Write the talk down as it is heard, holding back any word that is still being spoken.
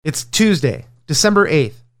It's Tuesday, December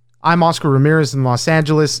 8th. I'm Oscar Ramirez in Los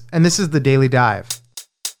Angeles, and this is the Daily Dive.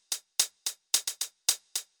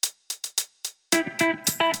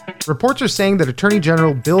 Reports are saying that Attorney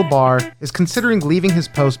General Bill Barr is considering leaving his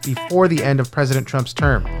post before the end of President Trump's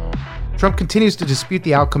term. Trump continues to dispute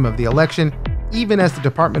the outcome of the election, even as the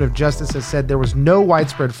Department of Justice has said there was no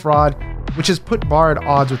widespread fraud, which has put Barr at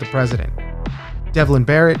odds with the president. Devlin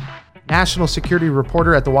Barrett, national security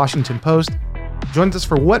reporter at The Washington Post, joins us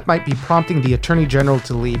for what might be prompting the Attorney General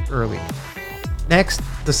to leave early. Next,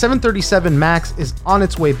 the 737 MAX is on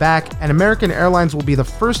its way back, and American Airlines will be the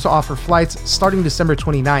first to offer flights starting December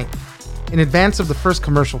 29th. In advance of the first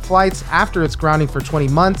commercial flights after its grounding for 20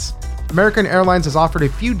 months, American Airlines has offered a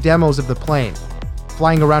few demos of the plane,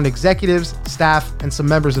 flying around executives, staff, and some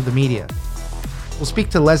members of the media. We'll speak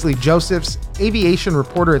to Leslie Josephs, aviation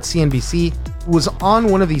reporter at CNBC, who was on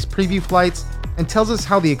one of these preview flights and tells us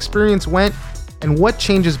how the experience went and what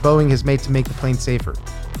changes Boeing has made to make the plane safer.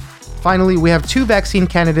 Finally, we have two vaccine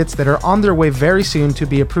candidates that are on their way very soon to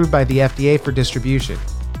be approved by the FDA for distribution.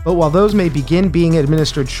 But while those may begin being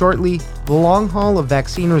administered shortly, the long haul of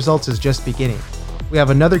vaccine results is just beginning. We have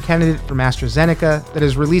another candidate from AstraZeneca that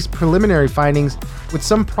has released preliminary findings with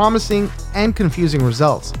some promising and confusing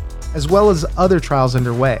results, as well as other trials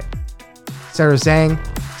underway. Sarah Zhang,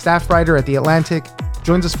 staff writer at The Atlantic,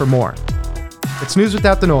 joins us for more. It's news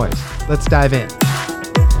without the noise. Let's dive in.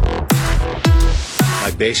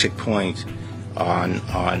 My basic point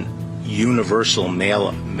on universal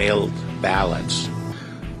mailed ballots,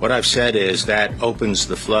 what I've said is that opens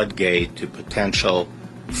the floodgate to potential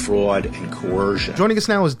fraud and coercion. Joining us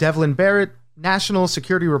now is Devlin Barrett, national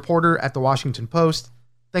security reporter at The Washington Post.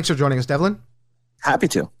 Thanks for joining us, Devlin. Happy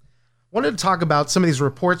to. Wanted to talk about some of these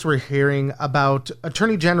reports we're hearing about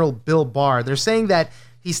Attorney General Bill Barr. They're saying that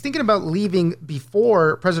he's thinking about leaving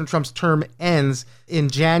before President Trump's term ends in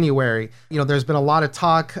January. There's been a lot of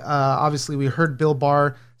talk. Obviously, we heard Bill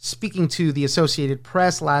Barr speaking to the Associated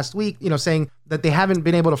Press last week, saying that they haven't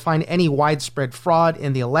been able to find any widespread fraud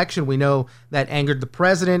in the election. We know that angered the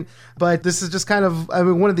president, but this is just kind of,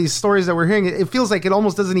 one of these stories that we're hearing. It feels like it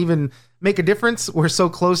almost doesn't even make a difference. We're so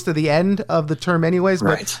close to the end of the term anyways.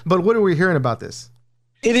 Right. But what are we hearing about this?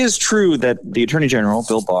 It is true that the Attorney General,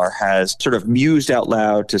 Bill Barr, has sort of mused out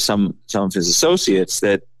loud to some of his associates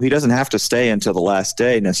that he doesn't have to stay until the last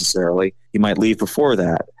day necessarily. He might leave before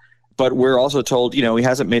that. But we're also told, he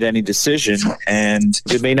hasn't made any decision and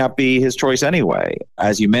it may not be his choice anyway.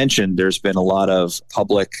 As you mentioned, there's been a lot of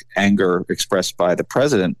public anger expressed by the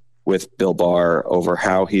president with Bill Barr over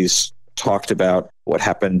how he's talked about what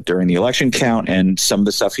happened during the election count and some of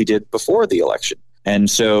the stuff he did before the election. And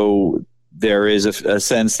so there is a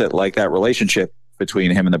sense that that relationship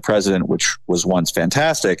between him and the president, which was once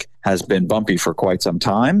fantastic, has been bumpy for quite some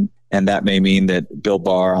time. And that may mean that Bill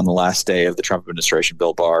Barr, on the last day of the Trump administration,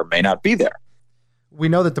 Bill Barr may not be there. We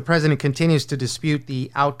know that the president continues to dispute the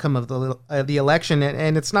outcome of the election,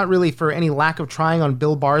 and it's not really for any lack of trying on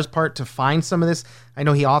Bill Barr's part to find some of this. I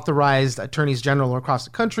know he authorized attorneys general across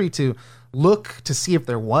the country to look to see if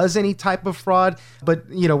there was any type of fraud. But,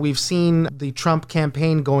 we've seen the Trump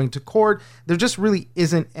campaign going to court. There just really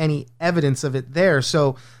isn't any evidence of it there.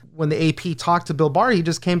 So when the AP talked to Bill Barr, he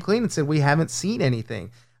just came clean and said, we haven't seen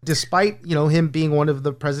anything, despite, him being one of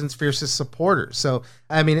the president's fiercest supporters. So,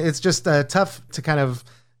 it's just tough to kind of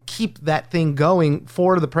keep that thing going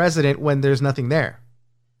for the president when there's nothing there.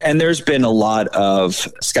 And there's been a lot of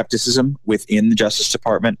skepticism within the Justice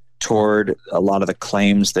Department toward a lot of the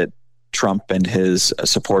claims that Trump and his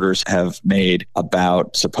supporters have made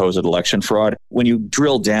about supposed election fraud. When you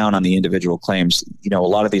drill down on the individual claims, a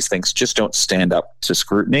lot of these things just don't stand up to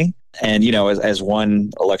scrutiny. And, as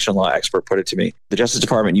one election law expert put it to me, the Justice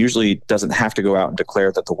Department usually doesn't have to go out and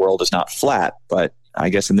declare that the world is not flat. But I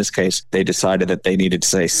guess in this case, they decided that they needed to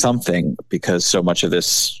say something because so much of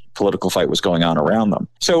this political fight was going on around them.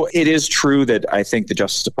 So it is true that I think the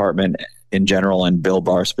Justice Department in general and Bill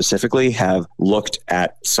Barr specifically have looked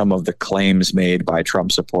at some of the claims made by Trump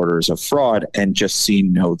supporters of fraud and just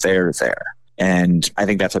seen no there. And I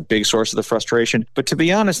think that's a big source of the frustration. But to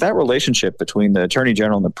be honest, that relationship between the Attorney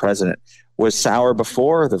General and the president was sour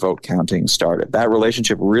before the vote counting started. That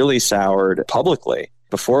relationship really soured publicly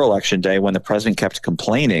before Election Day when the president kept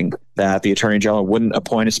complaining that the Attorney General wouldn't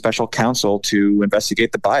appoint a special counsel to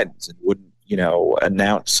investigate the Bidens and wouldn't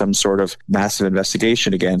announce some sort of massive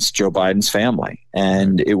investigation against Joe Biden's family.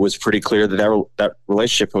 And it was pretty clear that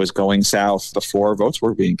relationship was going south before votes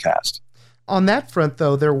were being cast. On that front,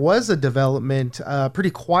 though, there was a development, a pretty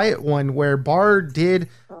quiet one, where Barr did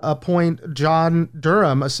appoint John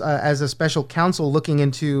Durham as a special counsel looking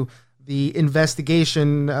into the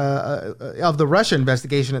investigation of the Russia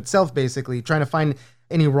investigation itself, basically trying to find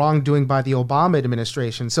any wrongdoing by the Obama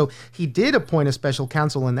administration. So he did appoint a special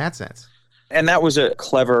counsel in that sense. And that was a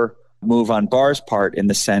clever move on Barr's part in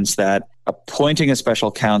the sense that appointing a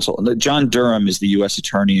special counsel, John Durham is the U.S.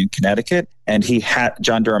 attorney in Connecticut, and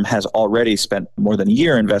John Durham has already spent more than a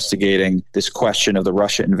year investigating this question of the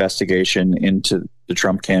Russia investigation into the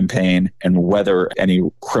Trump campaign and whether any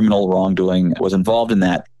criminal wrongdoing was involved in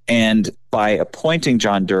that. And by appointing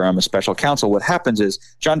John Durham a special counsel, what happens is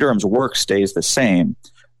John Durham's work stays the same.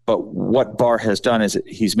 But what Barr has done is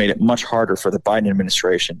he's made it much harder for the Biden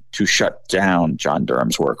administration to shut down John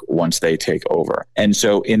Durham's work once they take over. And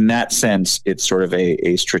so in that sense, it's sort of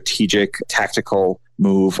a strategic, tactical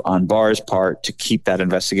move on Barr's part to keep that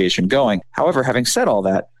investigation going. However, having said all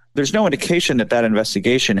that, there's no indication that that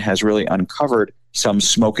investigation has really uncovered some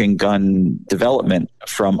smoking gun development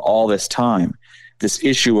from all this time. This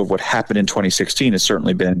issue of what happened in 2016 has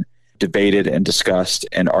certainly been debated and discussed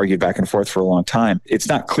and argued back and forth for a long time. It's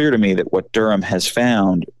not clear to me that what Durham has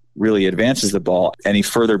found really advances the ball any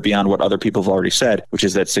further beyond what other people have already said, which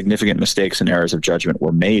is that significant mistakes and errors of judgment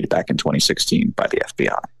were made back in 2016 by the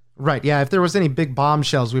FBI. Right. Yeah. If there was any big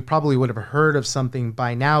bombshells, we probably would have heard of something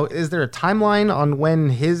by now. Is there a timeline on when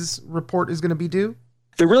his report is going to be due?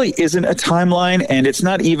 There really isn't a timeline, and it's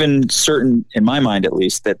not even certain, in my mind at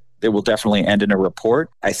least, that it will definitely end in a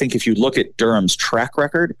report. I think if you look at Durham's track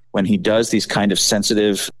record, when he does these kind of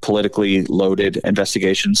sensitive, politically loaded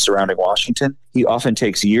investigations surrounding Washington, he often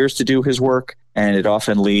takes years to do his work, and it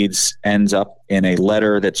often ends up in a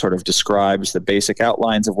letter that sort of describes the basic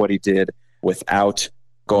outlines of what he did without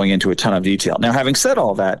going into a ton of detail. Now, having said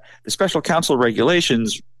all that, the special counsel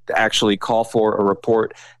regulations actually call for a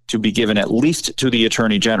report to be given at least to the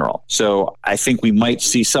Attorney General. So I think we might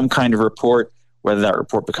see some kind of report. Whether that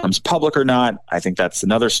report becomes public or not, I think that's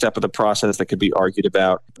another step of the process that could be argued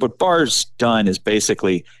about. What Barr's done is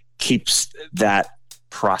basically keeps that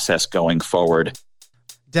process going forward.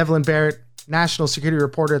 Devlin Barrett, national security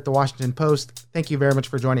reporter at The Washington Post. Thank you very much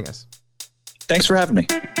for joining us. Thanks for having me.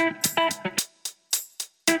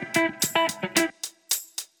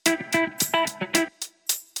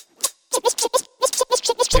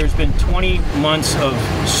 There's been 20 months of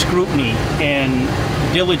scrutiny and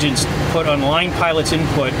diligence put on line pilots'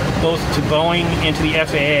 input, both to Boeing and to the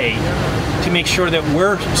FAA, to make sure that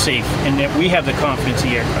we're safe and that we have the confidence of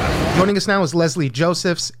the aircraft. Joining us now is Leslie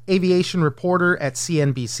Josephs, aviation reporter at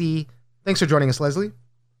CNBC. Thanks for joining us, Leslie.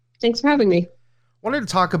 Thanks for having me. Wanted to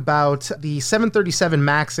talk about the 737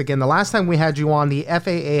 MAX again. The last time we had you on, the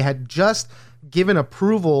FAA had just given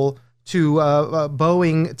approval to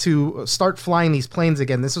Boeing to start flying these planes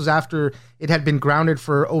again. This was after it had been grounded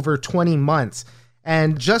for over 20 months.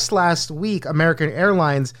 And just last week, American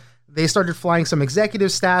Airlines, they started flying some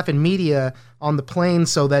executive staff and media on the plane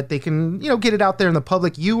so that they can, get it out there in the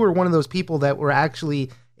public. You were one of those people that were actually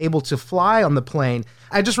able to fly on the plane.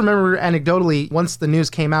 I just remember anecdotally, once the news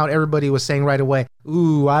came out, everybody was saying right away,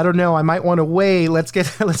 "Ooh, I don't know, I might want to wait. Let's get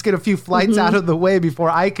a few flights out of the way before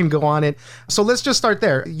I can go on it." So let's just start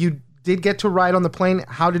there. You did get to ride on the plane.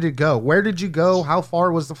 How did it go? Where did you go? How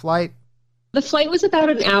far was the flight? The flight was about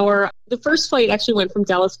an hour. The first flight actually went from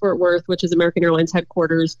Dallas-Fort Worth, which is American Airlines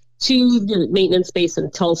headquarters, to the maintenance base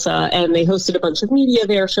in Tulsa, and they hosted a bunch of media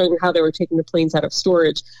there showing how they were taking the planes out of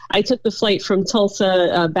storage. I took the flight from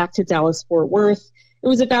Tulsa back to Dallas-Fort Worth. It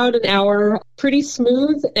was about an hour, pretty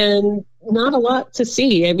smooth and not a lot to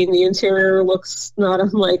see. I mean, the interior looks not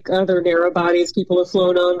unlike other narrow bodies people have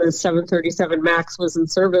flown on. The 737 MAX was in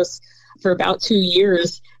service for about 2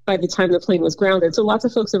 years by the time the plane was grounded. So lots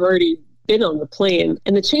of folks have already been on the plane.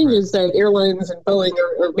 And the changes that airlines and Boeing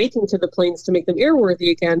are making to the planes to make them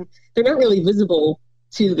airworthy again, they're not really visible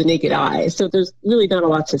to the naked eye. So there's really not a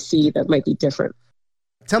lot to see that might be different.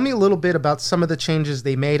 Tell me a little bit about some of the changes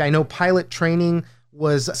they made. I know pilot training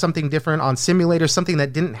was something different on simulators, something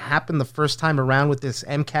that didn't happen the first time around with this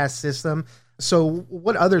MCAS system. So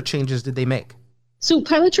what other changes did they make? So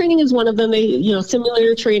pilot training is one of them.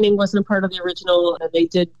 Simulator training wasn't a part of the original, and they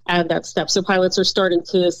did add that step. So pilots are starting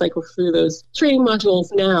to cycle through those training modules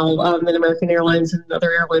now, and American Airlines and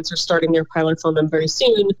other airlines are starting their pilots on them very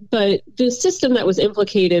soon. But the system that was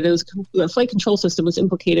implicated, the flight control system was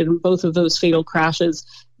implicated in both of those fatal crashes.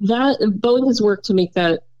 That Boeing has worked to make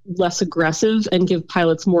that less aggressive and give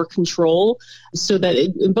pilots more control, so that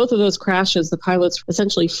in both of those crashes, the pilots were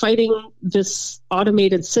essentially fighting this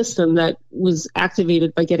automated system that was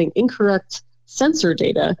activated by getting incorrect sensor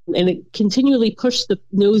data, and it continually pushed the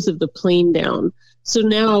nose of the plane down. So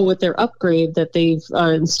now with their upgrade that they've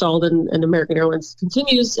installed and American Airlines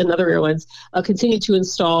continues and other airlines continue to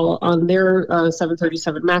install on their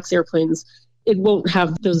 737 MAX airplanes, it won't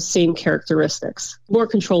have those same characteristics. More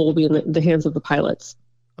control will be in the hands of the pilots.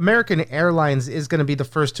 American Airlines is going to be the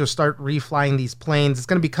first to start reflying these planes. It's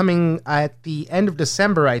going to be coming at the end of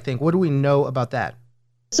December, I think. What do we know about that?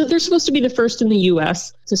 So they're supposed to be the first in the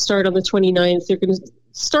U.S. to start on the 29th. They're going to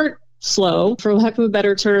start slow, for lack of a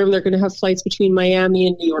better term. They're going to have flights between Miami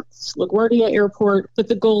and New York's LaGuardia Airport, but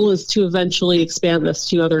the goal is to eventually expand this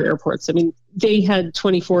to other airports. I mean, they had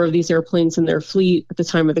 24 of these airplanes in their fleet at the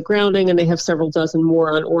time of the grounding, and they have several dozen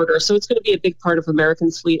more on order. So it's going to be a big part of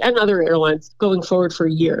American's fleet and other airlines going forward for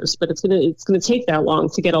years. But it's going to take that long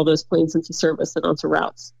to get all those planes into service and onto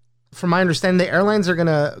routes. From my understanding, the airlines are going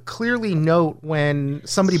to clearly note when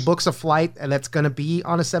somebody books a flight and that's going to be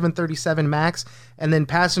on a 737 MAX, and then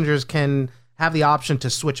passengers can have the option to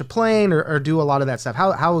switch a plane or do a lot of that stuff.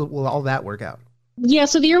 How will all that work out? Yeah,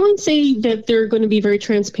 so the airlines say that they're going to be very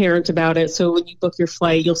transparent about it. So when you book your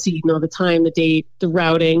flight, you'll see, the time, the date, the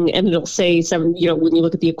routing, and it'll say when you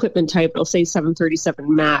look at the equipment type, it'll say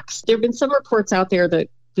 737 MAX. There have been some reports out there that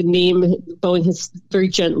the name, Boeing has very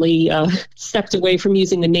gently stepped away from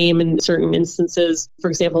using the name in certain instances. For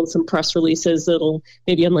example, in some press releases, it'll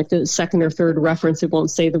maybe on like the second or third reference, it won't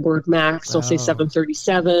say the word MAX. It'll say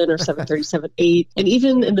 737 or 737-8. And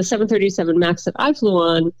even in the 737 MAX that I flew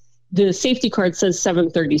on, the safety card says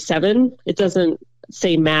 737. It doesn't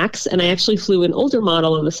say MAX. And I actually flew an older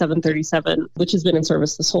model of the 737, which has been in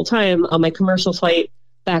service this whole time, on my commercial flight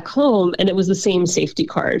back home, and it was the same safety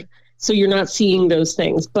card. So you're not seeing those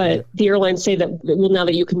things. But the airlines say that, well, now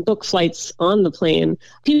that you can book flights on the plane,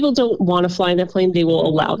 people don't want to fly in that plane. They will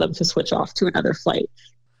allow them to switch off to another flight.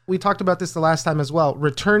 We talked about this the last time as well.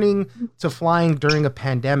 Returning to flying during a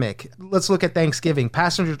pandemic. Let's look at Thanksgiving.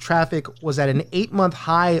 Passenger traffic was at an 8-month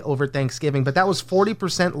high over Thanksgiving, but that was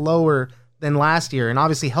 40% lower than last year. And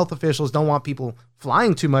obviously health officials don't want people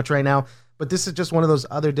flying too much right now. But this is just one of those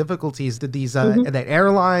other difficulties that these that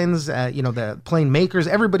airlines, the plane makers,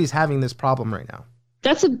 everybody's having this problem right now.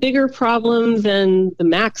 That's a bigger problem than the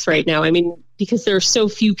MAX right now. I mean, because there are so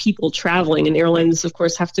few people traveling, and airlines, of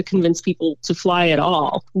course, have to convince people to fly at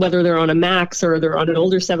all, whether they're on a MAX or they're on an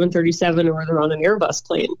older 737 or they're on an Airbus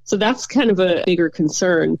plane. So that's kind of a bigger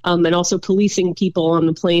concern. And also policing people on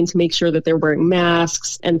the plane to make sure that they're wearing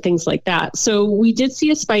masks and things like that. So we did see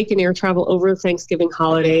a spike in air travel over the Thanksgiving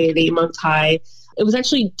holiday, an 8-month high. It was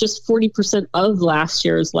actually just 40% of last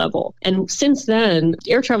year's level. And since then,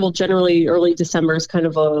 air travel generally early December is kind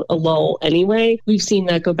of a lull anyway. We've seen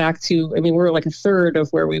that go back to, we're like a third of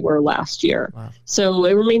where we were last year. Wow. So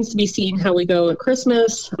it remains to be seen how we go at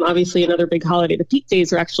Christmas. Obviously, another big holiday. The peak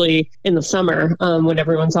days are actually in the summer when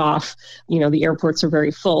everyone's off. The airports are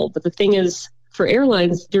very full. But the thing is, for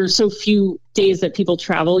airlines, there's so few days that people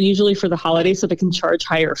travel, usually for the holidays, so they can charge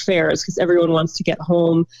higher fares because everyone wants to get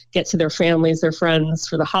home, get to their families, their friends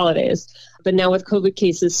for the holidays. But now with COVID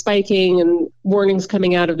cases spiking and warnings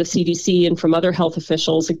coming out of the CDC and from other health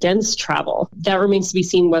officials against travel, that remains to be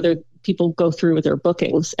seen whether people go through with their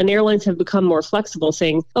bookings. And airlines have become more flexible,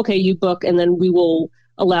 saying, okay, you book and then we will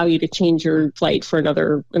allow you to change your flight for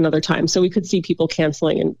another time. So we could see people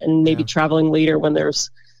canceling and maybe traveling later when there's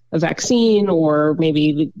a vaccine, or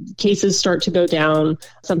maybe the cases start to go down,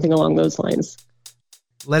 something along those lines.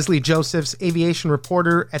 Leslie Josephs, aviation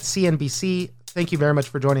reporter at CNBC. Thank you very much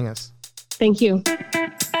for joining us. Thank you.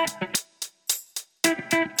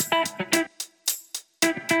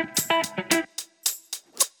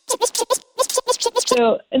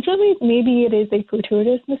 So in some ways, maybe it is a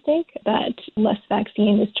fortuitous mistake that less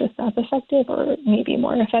vaccine is just as effective or maybe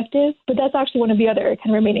more effective. But that's actually one of the other kind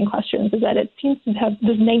of remaining questions, is that it seems to have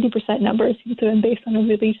this 90% number seems to have been based on a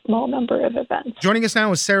really small number of events. Joining us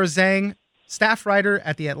now is Sarah Zhang, staff writer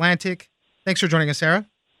at The Atlantic. Thanks for joining us, Sarah.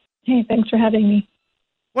 Hey, thanks for having me.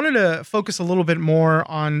 Wanted to focus a little bit more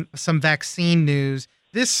on some vaccine news.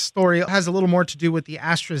 This story has a little more to do with the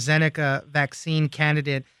AstraZeneca vaccine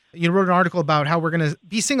candidate. You wrote an article about how we're going to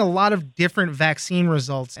be seeing a lot of different vaccine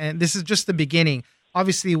results, and this is just the beginning.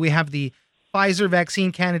 Obviously, we have the Pfizer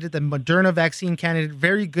vaccine candidate, the Moderna vaccine candidate,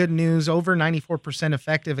 very good news, over 94%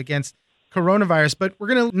 effective against coronavirus, but we're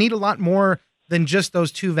going to need a lot more than just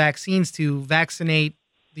those two vaccines to vaccinate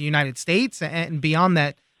the United States and beyond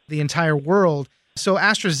that, the entire world. So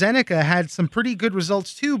AstraZeneca had some pretty good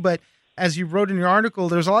results too, but as you wrote in your article,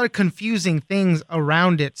 there's a lot of confusing things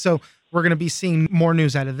around it. So we're going to be seeing more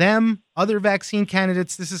news out of them, other vaccine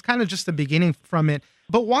candidates. This is kind of just the beginning from it.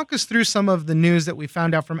 But walk us through some of the news that we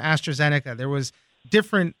found out from AstraZeneca. There was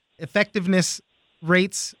different effectiveness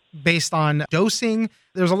rates based on dosing?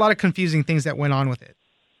 There's a lot of confusing things that went on with it.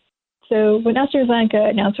 So when AstraZeneca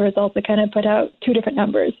announced the results, they kind of put out two different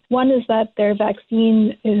numbers. One is that their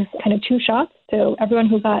vaccine is kind of 2 shots. So everyone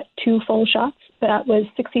who got 2 full shots, that was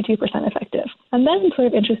 62% effective. And then sort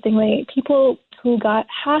of interestingly, people who got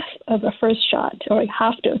half of a first shot, or like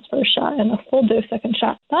half dose first shot and a full dose second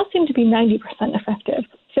shot, that seemed to be 90% effective.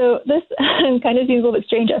 So this kind of seems a little bit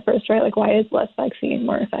strange at first, right? Like, why is less vaccine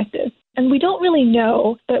more effective? And we don't really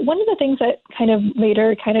know, but one of the things that kind of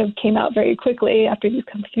later kind of came out very quickly after these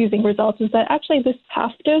confusing results is that actually this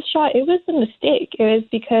half-dose shot, it was a mistake. It was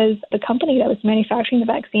because the company that was manufacturing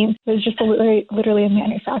the vaccine was just literally a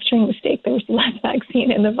manufacturing mistake. There was less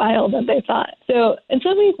vaccine in the vial than they thought. So in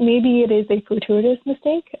some ways, maybe it is a fortuitous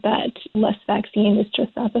mistake that less vaccine is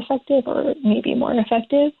just as effective or maybe more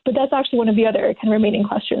effective. But that's actually one of the other kind of remaining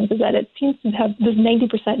questions, is that it seems to have, this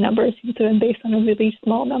 90% number seems to have been based on a really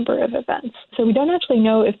small number of events. So we don't actually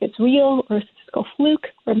know if it's real or a statistical fluke,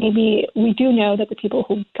 or maybe we do know that the people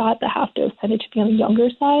who got the half dose tended to be on the younger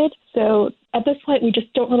side. So at this point, we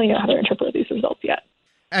just don't really know how to interpret these results yet.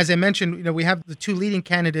 As I mentioned, we have the 2 leading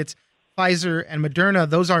candidates, Pfizer and Moderna.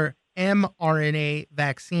 Those are mRNA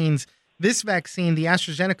vaccines. This vaccine, the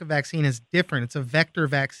AstraZeneca vaccine, is different. It's a vector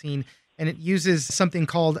vaccine, and it uses something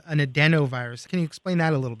called an adenovirus. Can you explain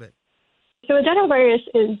that a little bit? So adenovirus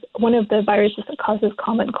is one of the viruses that causes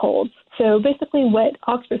common colds. So basically what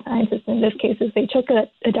Oxford scientists in this case is they took an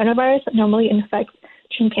adenovirus that normally infects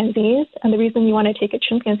chimpanzees. And the reason you want to take a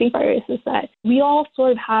chimpanzee virus is that we all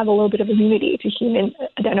sort of have a little bit of immunity to human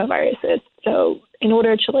adenoviruses. So in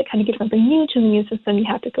order to kind of give something new to the immune system, you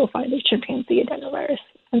have to go find a chimpanzee adenovirus.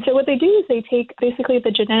 And so what they do is they take basically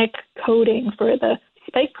the genetic coding for the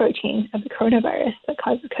spike protein of the coronavirus that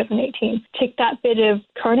causes COVID-19, take that bit of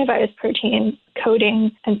coronavirus protein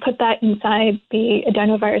coding and put that inside the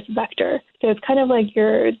adenovirus vector. So it's kind of like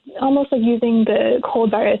you're almost like using the cold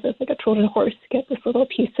virus as like a Trojan horse to get this little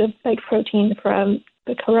piece of spike protein from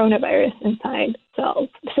the coronavirus inside cells.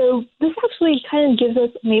 So this actually kind of gives us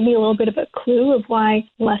maybe a little bit of a clue of why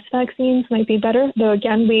less vaccines might be better, though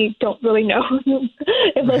again, we don't really know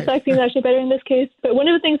if less vaccines are actually better in this case. But one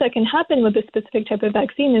of the things that can happen with this specific type of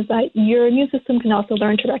vaccine is that your immune system can also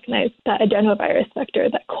learn to recognize that adenovirus vector,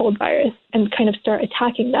 that cold virus, and kind of start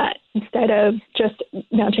attacking that instead of just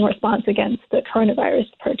mounting a response against the coronavirus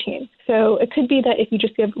protein. So it could be that if you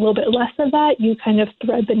just give a little bit less of that, you kind of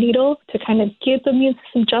thread the needle to kind of give the immune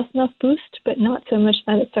system just enough boost, but not so much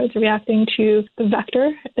that it starts reacting to the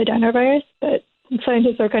vector, the adenovirus. But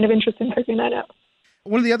scientists are kind of interested in figuring that out.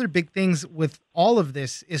 One of the other big things with all of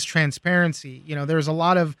this is transparency. There's a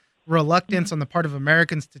lot of reluctance on the part of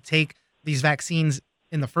Americans to take these vaccines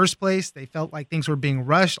in the first place. They felt like things were being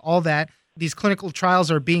rushed, all that. These clinical trials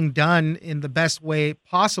are being done in the best way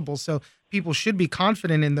possible. So people should be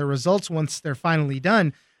confident in their results once they're finally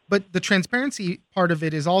done. But the transparency part of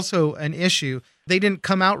it is also an issue. They didn't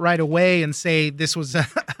come out right away and say this was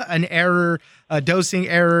an error, a dosing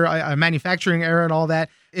error, a manufacturing error and all that.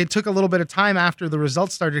 It took a little bit of time after the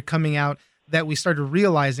results started coming out that we started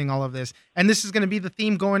realizing all of this. And this is going to be the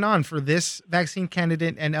theme going on for this vaccine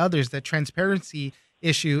candidate and others. That transparency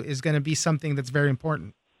issue is going to be something that's very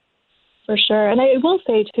important. For sure. And I will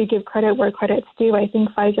say, to give credit where credit's due, I think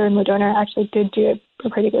Pfizer and Moderna actually did do a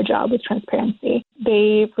pretty good job with transparency.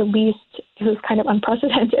 They released, it was kind of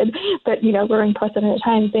unprecedented, but, we're in precedented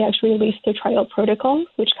times. They actually released their trial protocols,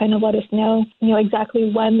 which kind of let us know,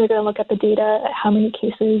 exactly when they're going to look at the data, how many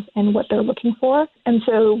cases, and what they're looking for. And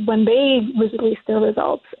so when they released their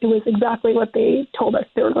results, it was exactly what they told us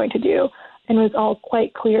they were going to do. And it was all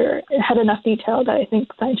quite clear. It had enough detail that I think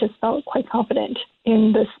scientists felt quite confident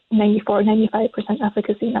in this 94-95%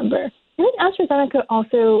 efficacy number. I think AstraZeneca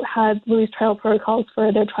also had released trial protocols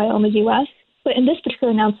for their trial in the U.S., but in this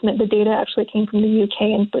particular announcement, the data actually came from the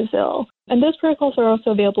U.K. and Brazil. And those protocols are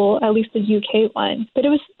also available, at least the UK one. But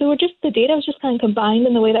the data was just kind of combined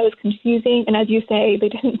in the way that was confusing. And as you say, they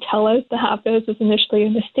didn't tell us the half dose was initially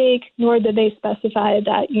a mistake, nor did they specify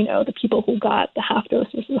that, the people who got the half dose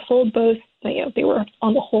versus the full dose, they were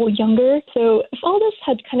on the whole younger. So if all this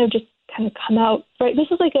had kind of come out, right, this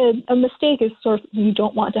is like a mistake is sort of you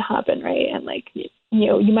don't want to happen, right? And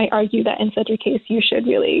you might argue that in such a case, you should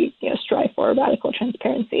really, strive for radical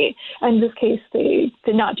transparency. And in this case, they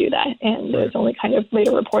did not do that. And there's only kind of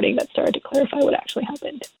later reporting that started to clarify what actually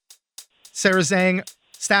happened. Sarah Zhang,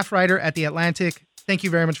 staff writer at The Atlantic, thank you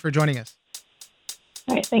very much for joining us.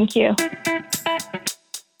 All right, thank you.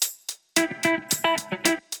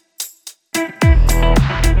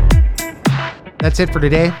 That's it for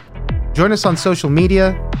today. Join us on social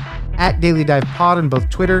media at Daily Dive Pod on both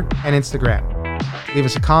Twitter and Instagram. Leave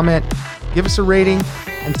us a comment, give us a rating,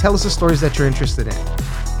 and tell us the stories that you're interested in.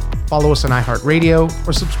 Follow us on iHeartRadio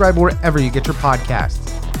or subscribe wherever you get your podcasts.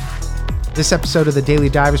 This episode of The Daily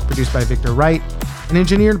Dive is produced by Victor Wright and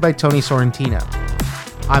engineered by Tony Sorrentino.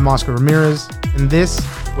 I'm Oscar Ramirez, and this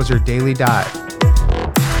was your Daily Dive.